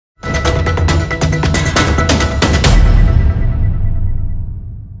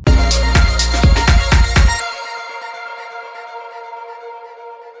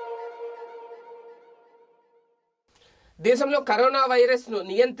దేశంలో corona virus ను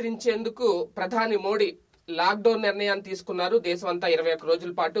నియంత్రించేందుకు ప్రధాని మోడీ లాక్డౌన్ నిర్ణయాన్ని తీసుకున్నారు. దేశమంతా 21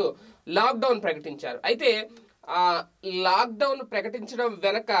 రోజుల పాటు లాక్డౌన్ ప్రకటించారు. అయితే లాక్డౌన్ ప్రకటించడం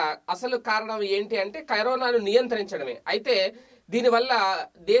వెనక అసలు కారణం ఏంటి అంటే కరోనాను నియంత్రించడమే. అయితే దీనివల్ల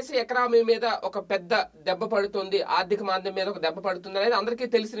దేశ ఎకనామీ మీద ఒక పెద్ద దెబ్బ పడుతుంది, ఆర్థిక మాంద్యం మీద ఒక దెబ్బ పడుతుంది అనేది అందరికీ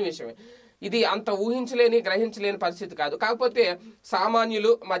తెలిసిన విషయమే. ఇది అంత ఊహించలేని గ్రహించలేని పరిస్థితి కాదు. కాకపోతే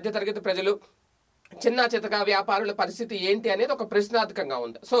సామాన్యులు, మధ్యతరగతి ప్రజలు, చిన్న చితక వ్యాపారుల పరిస్థితి ఏంటి అనేది ఒక ప్రశ్నార్థకంగా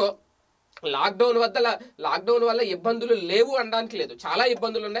ఉంది. సో లాక్డౌన్ వల్ల ఇబ్బందులు లేవు అనడానికి లేదు, చాలా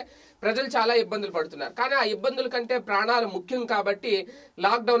ఇబ్బందులు ఉన్నాయి, ప్రజలు చాలా ఇబ్బందులు పడుతున్నారు. కానీ ఆ ఇబ్బందుల కంటే ప్రాణాలు ముఖ్యం కాబట్టి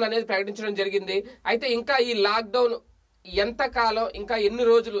లాక్డౌన్ అనేది ప్రకటించడం జరిగింది. అయితే ఇంకా ఈ లాక్డౌన్ ఎంతకాలం, ఇంకా ఎన్ని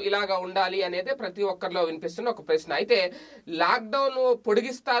రోజులు ఇలాగా ఉండాలి అనేది ప్రతి ఒక్కరిలో వినిపిస్తున్న ఒక ప్రశ్న. అయితే లాక్డౌన్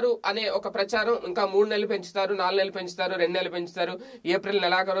పొడిగిస్తారు అనే ఒక ప్రచారం, ఇంకా 3 నెలలు పెంచుతారు, 4 నెలలు పెంచుతారు, 2 నెలలు పెంచుతారు, ఏప్రిల్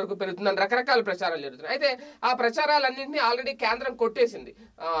నెలాఖరు వరకు పెరుగుతుందని రకరకాల ప్రచారాలు జరుగుతున్నాయి. అయితే ఆ ప్రచారాలన్నింటినీ ఆల్రెడీ కేంద్రం కొట్టేసింది.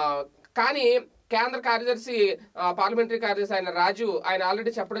 కానీ కేంద్ర కార్యదర్శి, పార్లమెంటరీ కార్యదర్శి ఆయన రాజు, ఆయన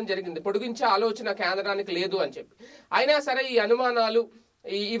ఆల్రెడీ చెప్పడం జరిగింది పొడిగించే ఆలోచన కేంద్రానికి లేదు అని చెప్పి. అయినా సరే ఈ అనుమానాలు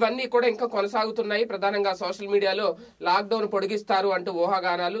ఇవన్నీ కూడా ఇంకా కొనసాగుతున్నాయి. ప్రధానంగా సోషల్ మీడియాలో లాక్డౌన్ పొడిగిస్తారు అంటూ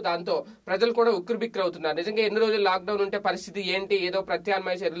ఊహాగానాలు, దాంతో ప్రజలు కూడా ఉక్కిరిబిక్కిరి అవుతున్నారు. నిజంగా ఎన్ని రోజులు లాక్డౌన్ ఉంటే పరిస్థితి ఏంటి, ఏదో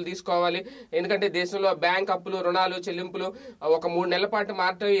ప్రత్యామ్నాయ చర్యలు తీసుకోవాలి, ఎందుకంటే దేశంలో బ్యాంక్ అప్పులు, రుణాలు, చెల్లింపులు ఒక 3 నెలల పాటు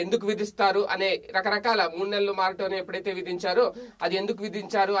మారటం ఎందుకు విధిస్తారు అనే రకరకాల 3 నెలలు మారటం ఎప్పుడైతే విధించారో అది ఎందుకు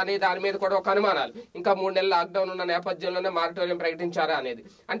విధించారు అనే దాని మీద కూడా ఒక అనుమానాలు. ఇంకా 3 నెలలు లాక్డౌన్ ఉన్న నేపథ్యంలోనే మారటోరియం ప్రకటించారా అనేది.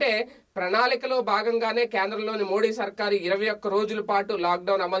 అంటే ప్రణాళికలో భాగంగానే కేంద్రంలోని మోడీ సర్కారు 21 రోజుల పాటు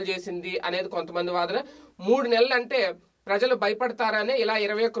లాక్డౌన్ అమలు చేసింది అనేది కొంతమంది వాదన. 3 నెలలు అంటే ప్రజలు భయపడతారని ఇలా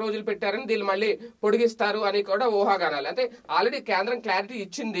 21 రోజులు పెట్టారని దీన్ని మళ్ళీ పొడిగిస్తారు అని కూడా ఊహాగానాలు. అంటే ఆల్రెడీ కేంద్రం క్లారిటీ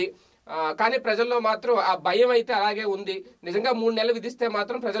ఇచ్చింది, కానీ ప్రజల్లో మాత్రం ఆ భయం అయితే అలాగే ఉంది. నిజంగా 3 నెలలు విధిస్తే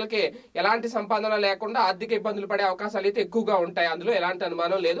మాత్రం ప్రజలకి ఎలాంటి సంపాదన లేకుండా ఆర్థిక ఇబ్బందులు పడే అవకాశాలు అయితే ఎక్కువగా ఉంటాయి, అందులో ఎలాంటి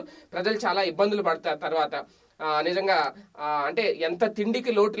అనుమానం లేదు. ప్రజలు చాలా ఇబ్బందులు పడతారు తర్వాత. నిజంగా అంటే ఎంత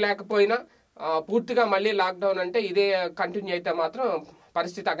తిండికి లోటు లేకపోయినా పూర్తిగా మళ్ళీ లాక్డౌన్ అంటే ఇదే కంటిన్యూ అయితే మాత్రం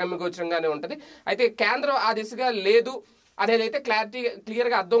పరిస్థితి అగమ్యగోచరంగానే ఉంటుంది. అయితే కేంద్రం ఆ దిశగా లేదు అనేది అయితే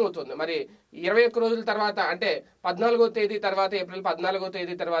క్లియర్గా అర్థం అవుతుంది. మరి 21 రోజుల తర్వాత అంటే 14వ తేదీ తర్వాత, ఏప్రిల్ 14వ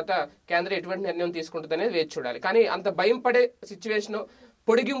తేదీ తర్వాత కేంద్రం ఎటువంటి నిర్ణయం తీసుకుంటుంది అనేది వేచి చూడాలి. కానీ అంత భయం పడే సిచ్యువేషన్,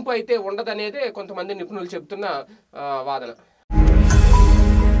 పొడిగింపు అయితే ఉండదనేదే కొంతమంది నిపుణులు చెబుతున్న వాదన.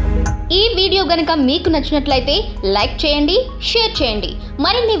 ఈ వీడియో గనుక మీకు నచ్చినట్లయితే లైక్ చేయండి, షేర్ చేయండి.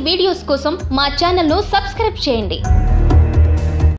 మరిన్ని వీడియోస్ కోసం మా ఛానల్ను సబ్స్క్రైబ్ చేయండి.